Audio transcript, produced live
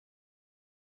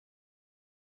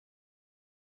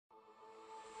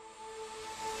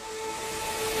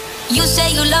You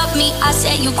say you love me, I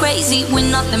say you crazy. We're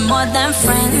nothing more than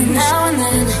friends. Now and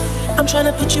then I'm trying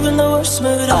to put you in the worst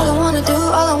mood. All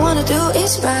I wanna do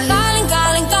is right. Calling,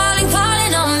 calling, calling,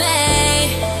 calling on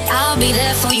me. I'll be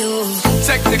there for you.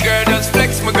 Sexy girl, just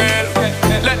flex my girl.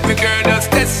 Let me girl,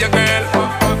 just test your girl.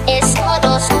 It's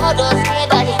todo, hey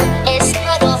buddy. It's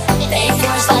todo. They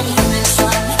force body in this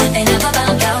one. They never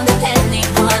bow down to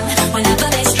anyone. Whenever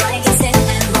they strike, it's hit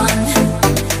and run.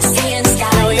 Seeing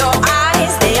sky. Know your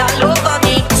eyes, they all over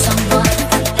me. Someone,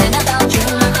 then about you,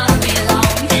 I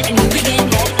belong. And you begin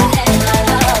get ahead, my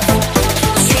love.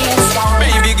 Seeing sky.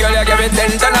 Baby girl, you give it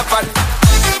 10 ton of fun.